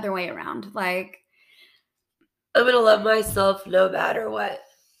 absolutely other way around. Like, I'm going to love myself no matter what.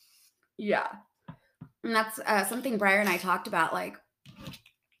 yeah. And that's something Bryer and I talked about, like,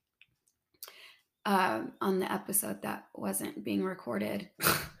 on the episode that wasn't being recorded.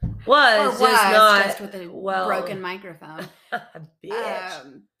 Was just with a broken microphone.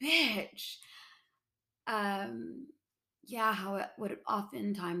 Bitch. Yeah, how it would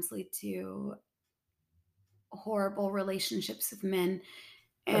oftentimes lead to horrible relationships with men.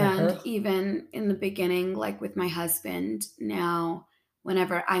 And even in the beginning, like with my husband now,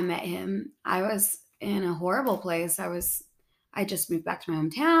 whenever I met him, I was in a horrible place. I just moved back to my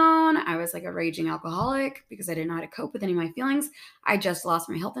hometown. I was like a raging alcoholic because I didn't know how to cope with any of my feelings. I just lost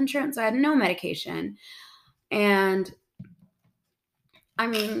my health insurance, so I had no medication. And I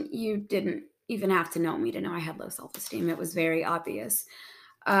mean, you didn't even have to know me to know I had low self-esteem. It was very obvious.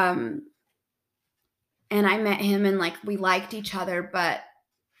 And I met him and like we liked each other, but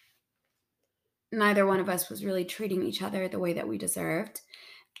neither one of us was really treating each other the way that we deserved.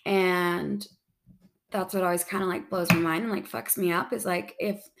 And that's what always kind of like blows my mind and like fucks me up, is like,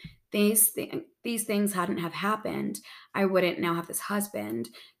 if these things hadn't have happened, I wouldn't now have this husband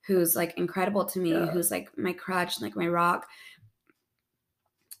who's like incredible to me, who's like my crutch, like my rock.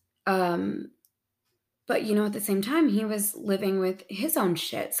 But you know, at the same time, he was living with his own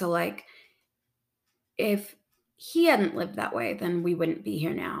shit. So like, if he hadn't lived that way, then we wouldn't be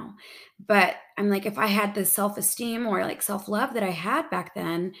here now. But I'm like, if I had the self-esteem or like self-love that I had back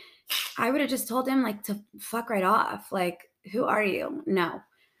then, I would have just told him like to fuck right off. Like, who are you? No.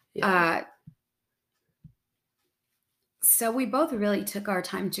 Yeah. So we both really took our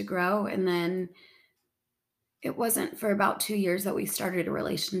time to grow. And then it wasn't for about 2 years that we started a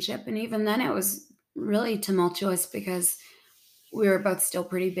relationship. And even then it was really tumultuous because we were both still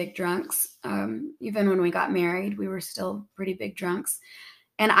pretty big drunks. Even when we got married, we were still pretty big drunks.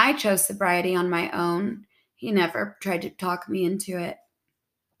 And I chose sobriety on my own. He never tried to talk me into it.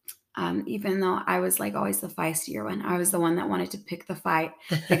 Even though I was like always the feistier one. I was the one that wanted to pick the fight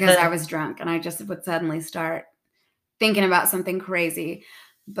because I was drunk, and I just would suddenly start thinking about something crazy.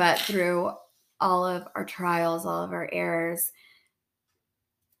 But through all of our trials, all of our errors,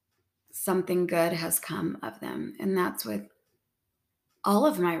 something good has come of them. And that's with all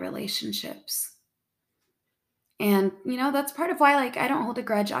of my relationships. And, you know, that's part of why, like, I don't hold a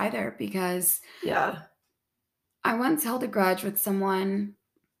grudge either, because I once held a grudge with someone,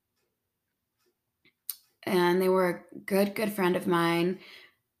 and they were a good friend of mine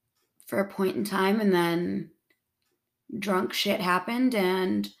for a point in time, and then drunk shit happened,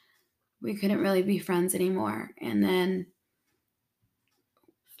 and we couldn't really be friends anymore. And then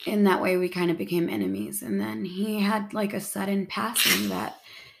in that way, we kind of became enemies. And then he had like a sudden passing that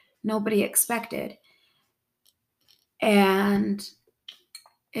nobody expected. And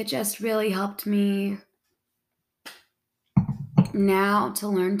it just really helped me now to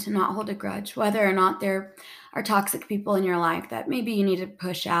learn to not hold a grudge, whether or not there are toxic people in your life that maybe you need to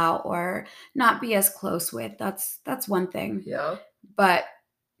push out or not be as close with. That's one thing. Yeah. But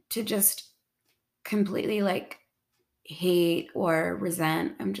to just completely like hate or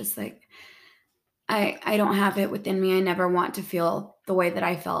resent, I'm just like, I don't have it within me. I never want to feel the way that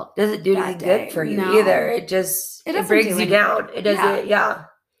I felt. Doesn't do anything good for you either. It just it brings you down. It doesn't. Yeah.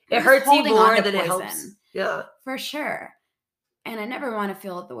 It hurts you more than it helps. Yeah, for sure. And I never want to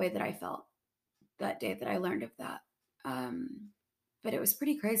feel the way that I felt that day that I learned of that. But it was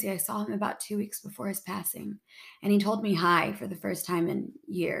pretty crazy. I saw him about 2 weeks before his passing, and he told me hi for the first time in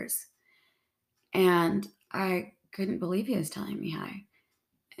years. And I couldn't believe he was telling me hi.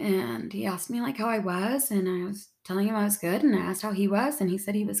 And he asked me like how I was, and I was telling him I was good, and I asked how he was, and he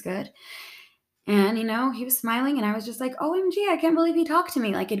said he was good. And, you know, he was smiling, and I was just like, OMG, I can't believe he talked to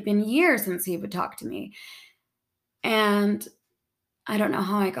me. Like, it'd been years since he would talk to me. And I don't know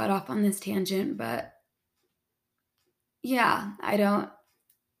how I got off on this tangent, but yeah, I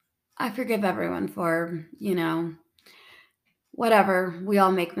forgive everyone for, you know, whatever. We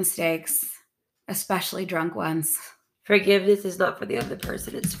all make mistakes, especially drunk ones. Forgiveness is not for the other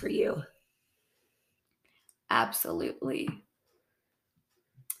person, it's for you. Absolutely.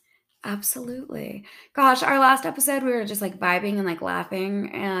 Absolutely. Gosh, our last episode, we were just like vibing and like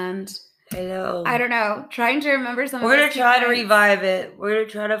laughing, and I know. I don't know. Trying to remember some. We're gonna try to revive it. We're gonna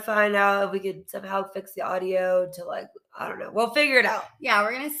try to find out if we could somehow fix the audio to like, I don't know. We'll figure it out. Yeah,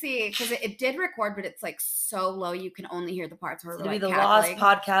 we're gonna see because it did record, but it's like so low you can only hear the parts where It's we're gonna like be the cackling.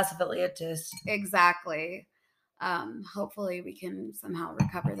 lost podcast of Atlantis. Exactly. Hopefully we can somehow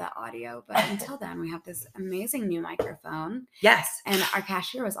recover that audio. But until then, we have this amazing new microphone. Yes. And our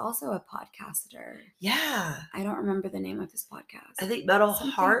cashier was also a podcaster. Yeah. I don't remember the name of his podcast. I think Metal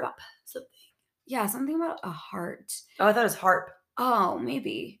Harp. Something. Yeah, something about a heart. Oh, I thought it was harp. Oh,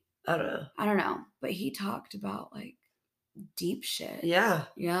 maybe. I don't know. But he talked about like deep shit. Yeah.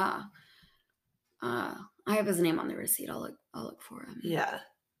 Yeah. I have his name on the receipt. I'll look for him. Yeah.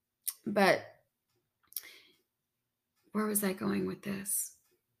 But where was I going with this?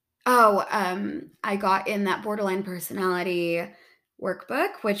 Oh, I got in that borderline personality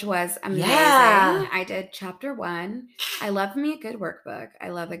workbook, which was amazing. Yeah. I did chapter 1. I love me a good workbook. I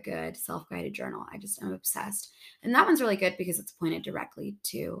love a good self-guided journal. I'm obsessed. And that one's really good because it's pointed directly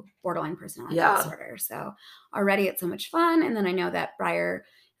to borderline personality disorder. So already it's so much fun. And then I know that Bryer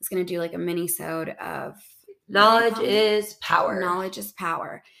is going to do like a mini-sode of Knowledge is power. Knowledge is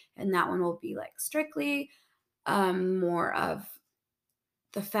power. And that one will be like strictly more of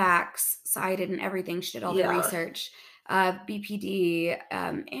the facts sided and everything. She did all the research. BPD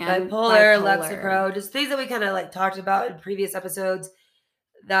and bipolar, Lexapro, just things that we kind of like talked about in previous episodes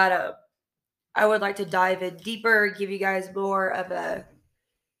that I would like to dive in deeper, give you guys more of a,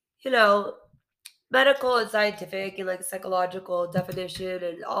 medical and scientific and like psychological definition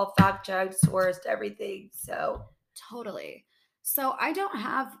and all fact checked, sourced, everything. So totally. So I don't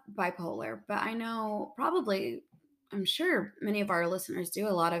have bipolar, but I know I'm sure many of our listeners do. A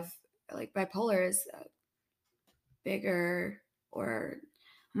lot of like bipolar is bigger or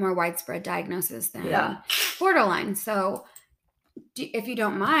more widespread diagnosis than borderline. So if you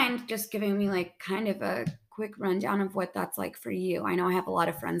don't mind just giving me like kind of a quick rundown of what that's like for you. I know I have a lot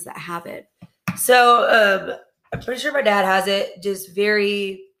of friends that have it. So I'm pretty sure my dad has it. Just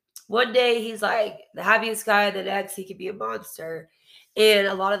one day he's like the happiest guy, the next he could be a monster. And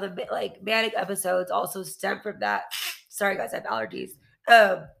a lot of the like manic episodes also stem from that. Sorry guys, I have allergies.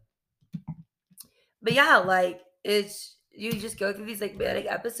 But yeah, like you just go through these like manic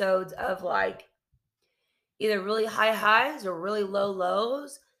episodes of like either really high highs or really low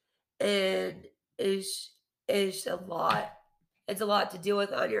lows, and it's a lot. It's a lot to deal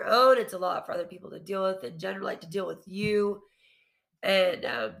with on your own. It's a lot for other people to deal with, in general, like to deal with you. And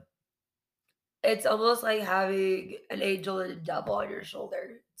it's almost like having an angel and a devil on your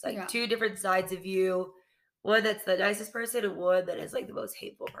shoulder. It's like two different sides of you. One that's the nicest person and one that is like the most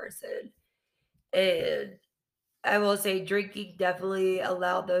hateful person. And I will say drinking definitely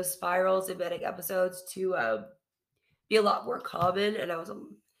allowed those spirals and manic episodes to be a lot more common. And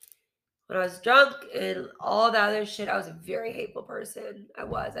when I was drunk and all that other shit, I was a very hateful person. I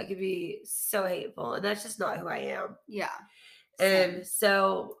could be so hateful. And that's just not who I am. Yeah. And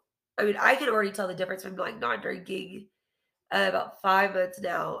so, I mean, I can already tell the difference from like not drinking about 5 months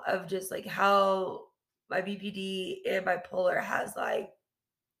now of just like how my BPD and bipolar has like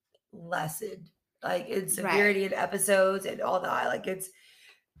lessened like in severity and episodes and all that. Like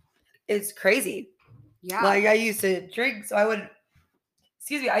it's crazy. Yeah. Like I used to drink so I wouldn't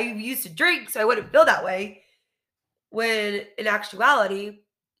feel that way, when in actuality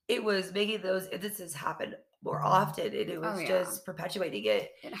it was making those instances happen more often, and it was just perpetuating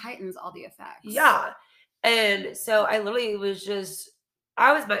it. It heightens all the effects. Yeah. And so I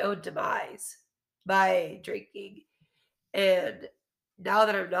was my own demise by drinking. And now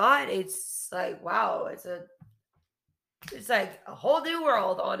that I'm not, it's like, wow, it's like a whole new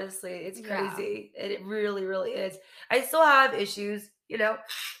world, honestly. It's crazy. And it really, really is. I still have issues, because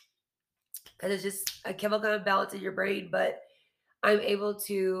it's just a chemical imbalance in your brain, but I'm able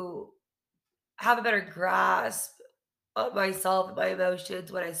to have a better grasp on myself and my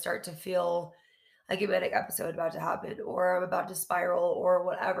emotions when I start to feel like a manic episode about to happen, or I'm about to spiral, or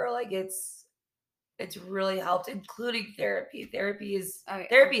whatever. Like it's really helped, including therapy. Therapy is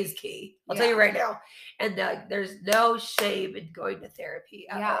key. I'll tell you right now. And there's no shame in going to therapy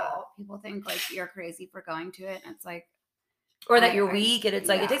at all. People think like you're crazy for going to it, and it's like, or that you're weak, and it's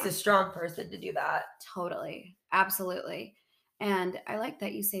like it takes a strong person to do that. Totally, absolutely. And I like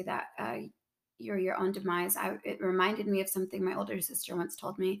that you say that you're your own demise. It reminded me of something my older sister once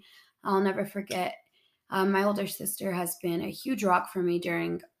told me. I'll never forget. My older sister has been a huge rock for me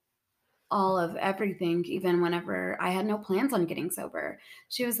during all of everything, even whenever I had no plans on getting sober.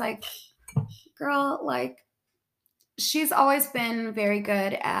 She was like, girl, like, she's always been very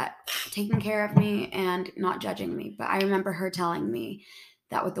good at taking care of me and not judging me. But I remember her telling me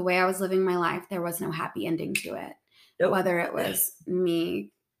that with the way I was living my life, there was no happy ending to it. Nope. Whether it was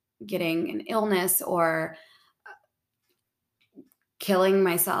me getting an illness or killing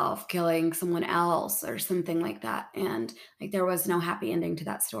myself, killing someone else or something like that. And like there was no happy ending to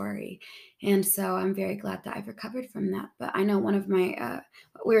that story. And so I'm very glad that I've recovered from that. But I know one of my,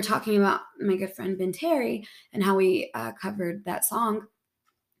 we were talking about my good friend Ben Terry and how we covered that song.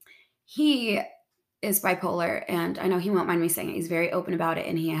 He is bipolar, and I know he won't mind me saying it. He's very open about it,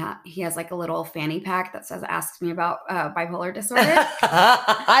 and he has like a little fanny pack that says "Ask me about bipolar disorder."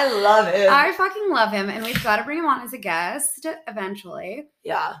 I love him. I fucking love him, and we've got to bring him on as a guest eventually.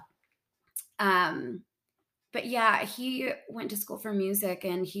 Yeah. But yeah, he went to school for music,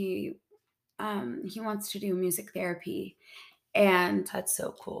 and he wants to do music therapy. And that's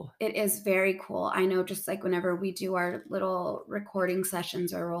so cool. It is very cool. I know, just like whenever we do our little recording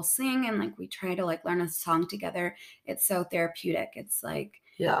sessions where we'll sing and like we try to like learn a song together, it's so therapeutic. It's like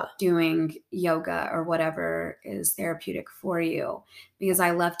doing yoga or whatever is therapeutic for you, because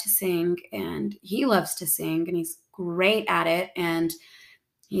I love to sing and he loves to sing and he's great at it and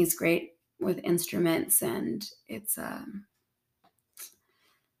he's great with instruments, and it's a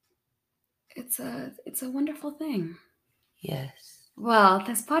wonderful thing. Yes. Well,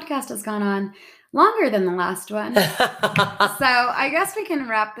 this podcast has gone on longer than the last one. So I guess we can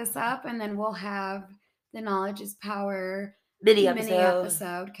wrap this up and then we'll have the Knowledge is Power mini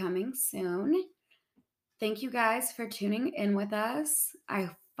episode coming soon. Thank you guys for tuning in with us.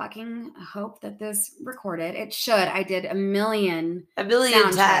 I fucking hope that this recorded. It should. I did a million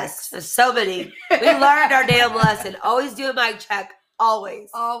tests. So many. We learned our damn lesson. Always do a mic check. Always.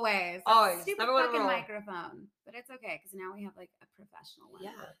 Stupid Number one fucking rule. But it's okay because now we have like a professional one.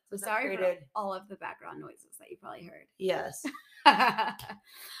 Yeah. So sorry for all of the background noises that you probably heard. Yes.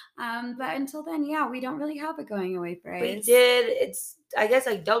 But until then, we don't really have a going away phrase. We did. It's, I guess,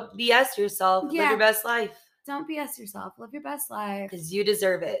 like, don't BS yourself. Live your best life. Don't BS yourself. Live your best life. Because you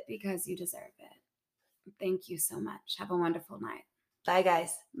deserve it. Thank you so much. Have a wonderful night. Bye,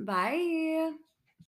 guys. Bye.